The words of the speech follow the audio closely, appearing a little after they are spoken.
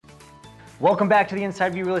Welcome back to the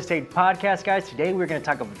Inside View Real Estate Podcast, guys. Today we're going to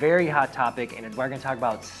talk a very hot topic, and we're going to talk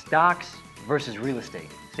about stocks versus real estate.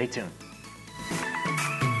 Stay tuned.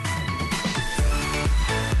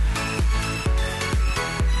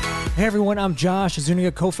 Hey everyone, I'm Josh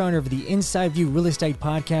Zuniga, co-founder of the Inside View Real Estate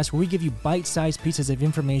Podcast, where we give you bite-sized pieces of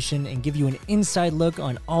information and give you an inside look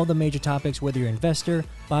on all the major topics, whether you're an investor,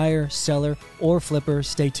 buyer, seller, or flipper.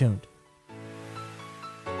 Stay tuned.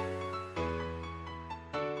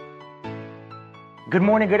 Good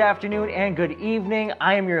morning, good afternoon, and good evening.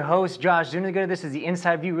 I am your host, Josh Zuniga. This is the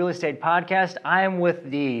Inside View Real Estate Podcast. I am with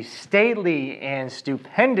the stately and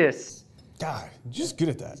stupendous, God, you're just good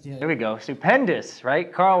at that. there we go, stupendous, right?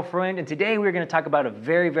 Carl Freund. And today we're going to talk about a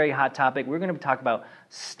very, very hot topic. We're going to talk about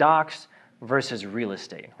stocks versus real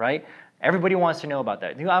estate, right? Everybody wants to know about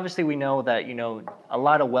that. Obviously, we know that, a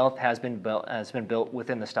lot of wealth has been built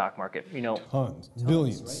within the stock market. Tons,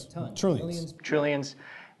 billions, right? trillions. Trillions,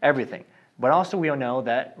 everything. But also we all know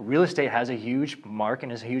that real estate has a huge mark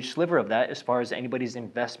and is a huge sliver of that as far as anybody's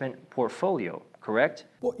investment portfolio, correct?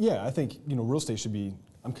 Well, yeah, I think real estate should be.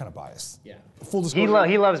 I'm kind of biased. Yeah. Full He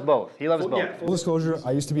disclosure. loves both. He loves both. Yeah, full disclosure. I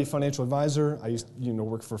used to be a financial advisor. I used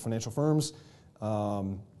work for financial firms.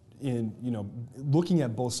 Looking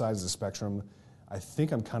at both sides of the spectrum, I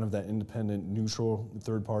think I'm kind of that independent, neutral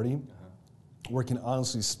third party, where I can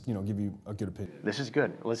honestly, give you a good opinion. This is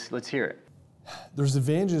good. Let's hear it. There's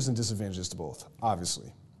advantages and disadvantages to both,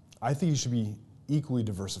 obviously. I think you should be equally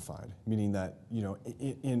diversified, meaning that,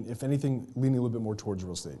 if anything, leaning a little bit more towards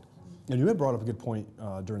real estate. And you had brought up a good point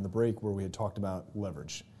during the break where we had talked about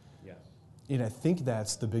leverage. Yeah. And I think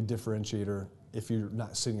that's the big differentiator if you're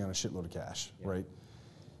not sitting on a shitload of cash, right?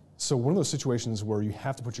 So one of those situations where you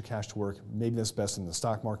have to put your cash to work, maybe that's best in the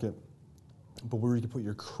stock market, but where you can put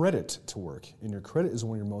your credit to work, and your credit is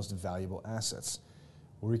one of your most valuable assets.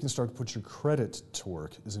 Where you can start to put your credit to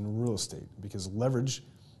work is in real estate, because leverage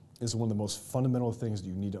is one of the most fundamental things that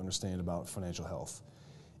you need to understand about financial health.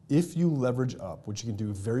 If you leverage up, which you can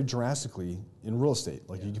do very drastically in real estate,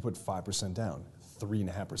 like you can put 5% down,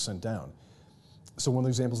 3.5% down. So one of the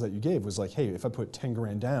examples that you gave was like, hey, if I put 10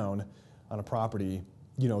 grand down on a property,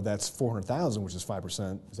 that's 400,000, which is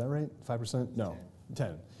 5%. Is that right? 5%? No,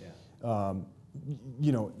 10. Yeah.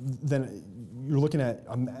 Then you're looking at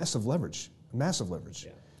a massive leverage.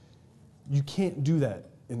 Yeah. You can't do that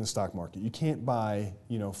in the stock market. You can't buy,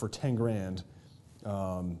 for 10 grand,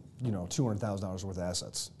 $200,000 worth of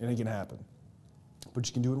assets. It ain't gonna happen. But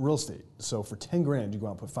you can do it in real estate. So for 10 grand, you go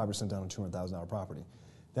out and put 5% down on $200,000 property.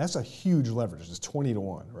 That's a huge leverage. It's 20 to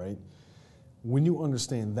 1, right? When you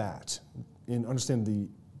understand that and understand the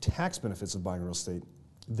tax benefits of buying real estate,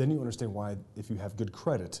 then you understand why, if you have good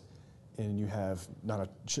credit and you have not a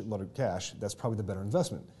shitload of cash, that's probably the better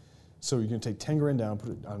investment. So you're going to take 10 grand down, put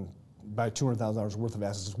it on, buy $200,000 worth of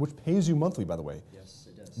assets, which pays you monthly, by the way. Yes,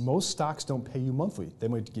 it does. Most stocks don't pay you monthly. They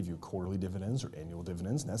might give you quarterly dividends or annual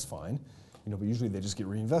dividends, and that's fine. But usually they just get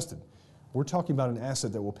reinvested. We're talking about an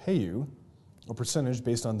asset that will pay you a percentage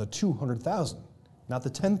based on the 200,000, not the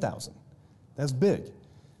 10,000. That's big.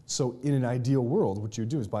 So in an ideal world, what you would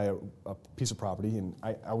do is buy a piece of property, and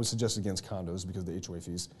I would suggest against condos because of the HOA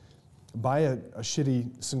fees. Buy a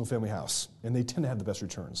shitty single-family house, and they tend to have the best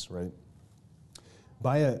returns, right?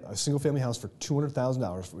 Buy a single-family house for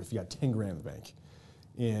 $200,000 if you got 10 grand in the bank,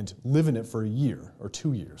 and live in it for a year or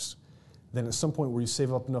 2 years. Then at some point where you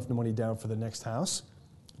save up enough money down for the next house,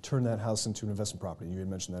 turn that house into an investment property. You had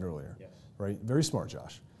mentioned that earlier, right? Very smart,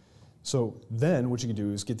 Josh. So then what you can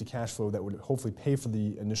do is get the cash flow that would hopefully pay for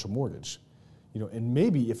the initial mortgage, and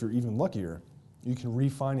maybe if you're even luckier, you can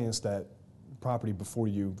refinance that property before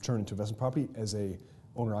you turn into investment property as a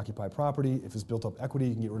owner-occupied property. If it's built up equity,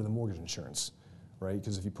 you can get rid of the mortgage insurance, right?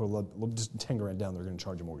 Because if you put just 10 grand down, they're going to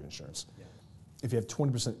charge you mortgage insurance. Yeah. If you have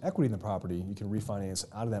 20% equity in the property, you can refinance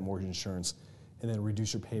out of that mortgage insurance and then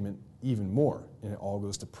reduce your payment even more, and it all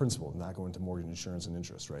goes to principal, not going to mortgage insurance and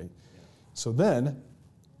interest, right? Yeah. So then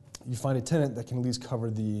you find a tenant that can at least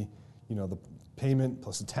cover the payment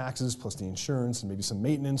plus the taxes plus the insurance and maybe some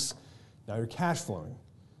maintenance. Now you're cash flowing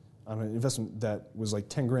on an investment that was like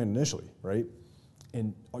 10 grand initially, right?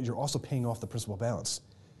 And you're also paying off the principal balance.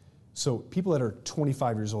 So people that are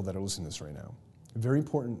 25 years old that are listening to this right now, a very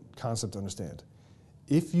important concept to understand.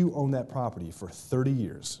 If you own that property for 30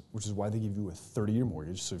 years, which is why they give you a 30-year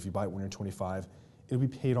mortgage, so if you buy it when you're 25, it'll be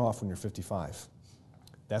paid off when you're 55.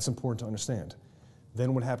 That's important to understand.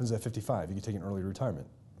 Then what happens at 55? You can take an early retirement,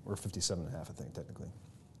 or 57 and a half, I think, technically.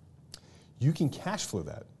 You can cash flow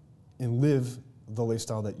that and live the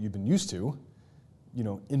lifestyle that you've been used to,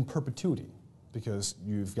 in perpetuity, because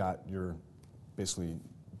you've got your basically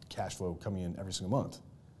cash flow coming in every single month.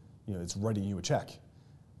 It's writing you a check.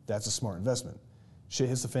 That's a smart investment. Shit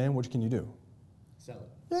hits the fan, what can you do? Sell it.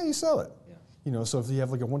 Yeah, you sell it. Yeah. You know, so if you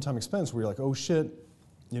have like a one-time expense where you're like, oh shit,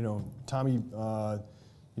 you know, Tommy,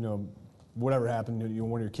 you know, whatever happened, you know,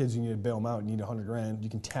 one of your kids, you need to bail them out, you need $100,000, you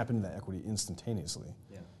can tap into that equity instantaneously.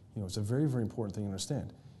 Yeah. You know, it's a very, very important thing to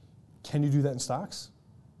understand. Can you do that in stocks?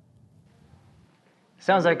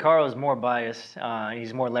 Sounds like Carl is more biased.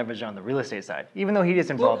 He's more leveraged on the real estate side, even though he is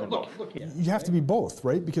involved in both. You have to be both,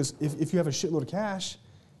 right? Because if you have a shitload of cash,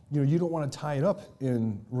 you know, you don't want to tie it up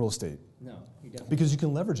in real estate. No, you definitely. Because you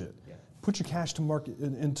can leverage it. Yeah. Put your cash to market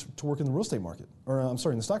to work in the real estate market, or I'm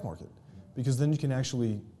sorry, in the stock market, because then you can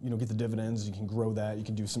actually, you know, get the dividends. You can grow that. You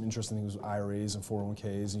can do some interesting things with IRAs and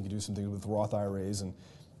 401ks, and you can do some things with Roth IRAs. And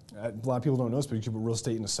a lot of people don't know this, but you can put real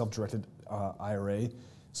estate in a self-directed IRA.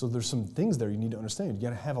 So there's some things there you need to understand. You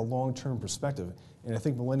got to have a long-term perspective, and I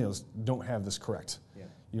think millennials don't have this correct. Yeah.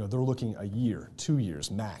 You know, they're looking a year, 2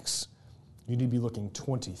 years max. You need to be looking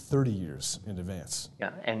 20, 30 years in advance.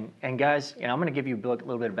 Yeah, and guys, you know, I'm going to give you a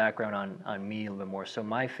little bit of background on me a little bit more. So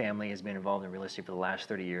my family has been involved in real estate for the last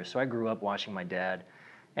 30 years. So I grew up watching my dad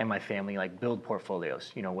and my family like build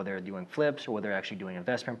portfolios, you know, whether they're doing flips or whether they're actually doing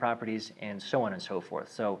investment properties and so on and so forth.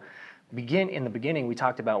 So in the beginning, we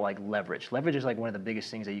talked about like leverage. Leverage is like one of the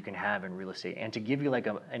biggest things that you can have in real estate. And to give you like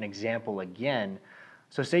an example again,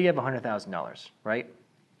 so say you have $100,000, right?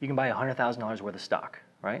 You can buy $100,000 worth of stock,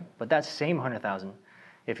 right? But that same $100,000,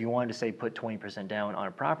 if you wanted to say put 20% down on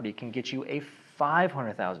a property, can get you a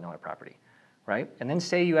 $500,000 property, right? And then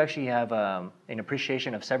say you actually have an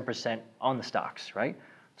appreciation of 7% on the stocks, right?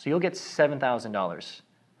 So you'll get $7,000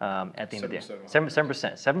 at the end of the year. 7%.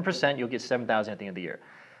 7%, you'll get $7,000 at the end of the year.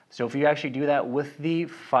 So if you actually do that with the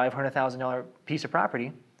 $500,000 piece of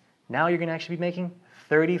property, now you're going to actually be making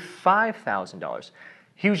 $35,000.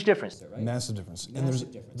 Huge difference there, right? Massive difference.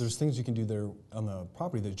 There's things you can do there on the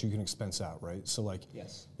property that you can expense out, right? So like,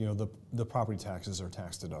 Yes. you know, the property taxes are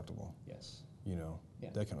tax deductible. Yes. You know,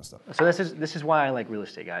 that kind of stuff. So this is why I like real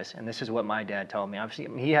estate, guys, and this is what my dad told me. Obviously,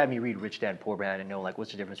 he had me read Rich Dad Poor Dad and know like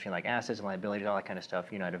what's the difference between like assets and liabilities, all that kind of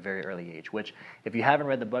stuff, you know, at a very early age. Which, if you haven't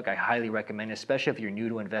read the book, I highly recommend, especially if you're new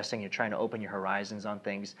to investing, you're trying to open your horizons on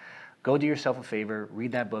things. Go do yourself a favor,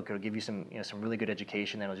 read that book. It'll give you some really good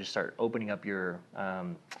education that'll just start opening up your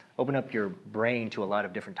brain to a lot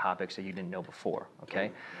of different topics that you didn't know before.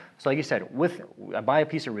 Okay. So like you said, I buy a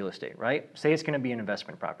piece of real estate, right? Say it's going to be an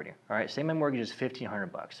investment property, all right? Say my mortgage is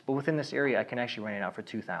 $1,500, but within this area, I can actually rent it out for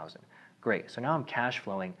 $2,000. Great. So now I'm cash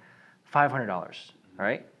flowing $500, all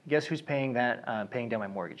right? Guess who's paying that? Paying down my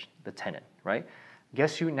mortgage? The tenant, right?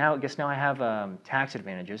 Guess now I have tax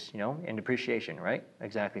advantages, you know, and depreciation, right?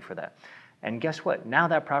 Exactly for that. And guess what? Now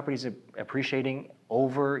that property is appreciating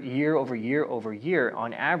year over year.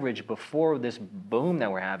 On average, before this boom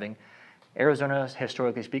that we're having, Arizona,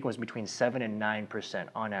 historically speaking, was between 7 and 9%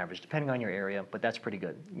 on average, depending on your area, but that's pretty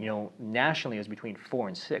good. You know, nationally, it was between 4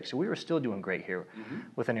 and 6, so we were still doing great here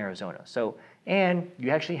within Arizona. So, and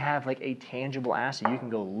you actually have like a tangible asset. You can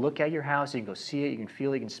go look at your house, you can go see it, you can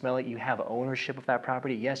feel it, you can smell it. You have ownership of that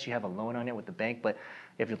property. Yes, you have a loan on it with the bank, but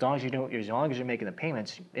as long as you're making the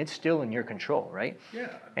payments, it's still in your control, right? Yeah,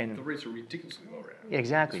 and the rates are ridiculously low right now.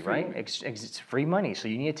 Exactly, right? It's free money, so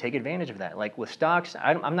you need to take advantage of that. Like with stocks,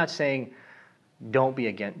 I'm not saying don't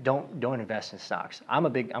invest in stocks. I'm a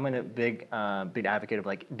big advocate of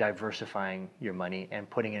like diversifying your money and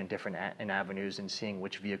putting it in different avenues and seeing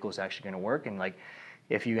which vehicle is actually going to work. And like,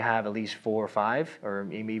 if you have at least 4 or 5 or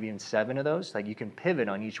maybe even 7 of those, like you can pivot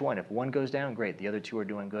on each one. If one goes down, great. The other 2 are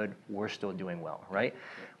doing good. We're still doing well, right?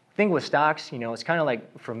 Thing with stocks, you know, it's kind of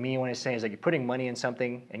like, for me, when I say is like you're putting money in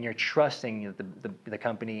something and you're trusting the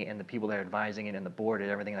company and the people that are advising it and the board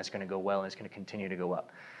and everything that's going to go well and it's going to continue to go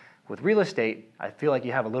up. With real estate, I feel like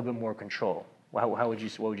you have a little bit more control. What would you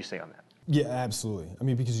say on that? Yeah, absolutely. I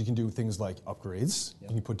mean, because you can do things like upgrades. You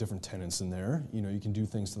can put different tenants in there. You know, you can do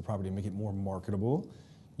things to the property to make it more marketable.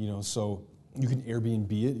 You know, so you can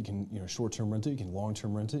Airbnb it. You can, you know, short-term rent it. You can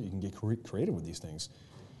long-term rent it. You can get creative with these things.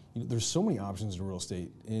 You know, there's so many options in real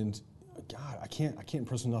estate, and God, I can't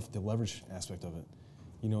impress enough the leverage aspect of it.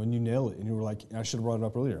 You know, and you nail it. And you were like, I should have brought it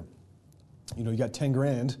up earlier. You know, you got 10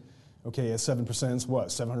 grand. Okay, at 7%, it's what?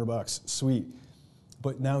 $700. Sweet.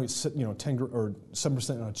 But now it's, you know, 7%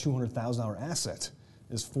 on a $200,000 asset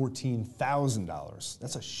is $14,000.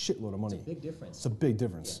 That's a shitload of money. It's a big difference. It's a big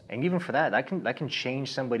difference. And even for that can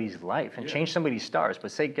change somebody's life and change somebody's stars.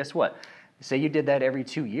 But guess what? Say you did that every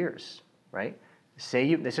 2 years, right?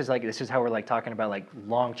 This is how we're like talking about like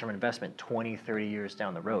long-term investment, 20, 30 years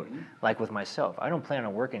down the road. Like with myself, I don't plan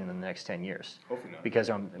on working in the next 10 years. Hopefully not. Because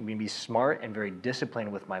I'm going to be smart and very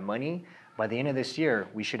disciplined with my money. By the end of this year,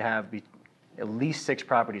 we should have at least 6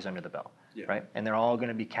 properties under the belt. right? And they're all going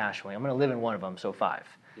to be cash flowing. I'm going to live in one of them, so 5,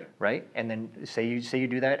 right? And then say you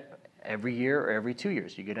do that every year or every 2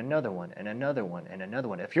 years, you get another one and another one and another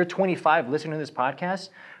one. If you're 25 listening to this podcast,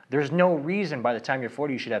 there's no reason by the time you're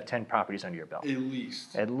 40 you should have 10 properties under your belt.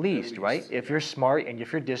 At least, right? If you're smart and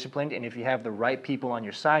if you're disciplined and if you have the right people on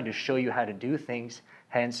your side to show you how to do things,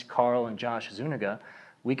 hence Carl and Josh Zuniga,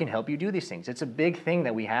 we can help you do these things. It's a big thing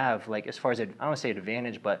that we have, like as far as, I don't want to say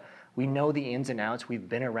advantage, but we know the ins and outs. We've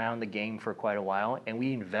been around the game for quite a while, and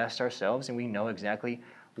we invest ourselves, and we know exactly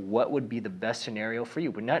what would be the best scenario for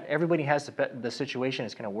you. But not everybody has the situation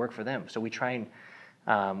that's going to work for them. So we try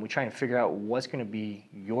and figure out what's going to be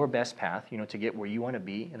your best path, to get where you want to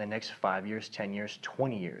be in the next 5 years, 10 years,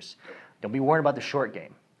 20 years. Don't be worried about the short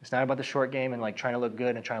game. It's not about the short game and like trying to look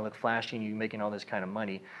good and trying to look flashy and you making all this kind of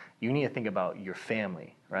money. You need to think about your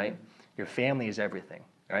family, right? Your family is everything,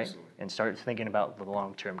 right? Absolutely. And start thinking about the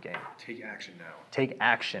long-term game. Take action now. Take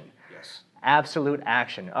action. Yes. Absolute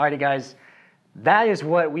action. All righty, guys. That is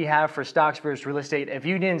what we have for stocks versus real estate. If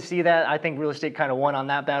you didn't see that, I think real estate kind of won on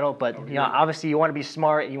that battle. But obviously you want to be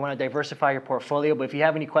smart. You want to diversify your portfolio. But if you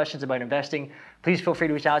have any questions about investing, please feel free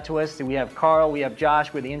to reach out to us. We have Carl. We have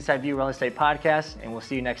Josh. We're the Inside View Real Estate Podcast. And we'll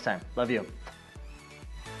see you next time. Love you.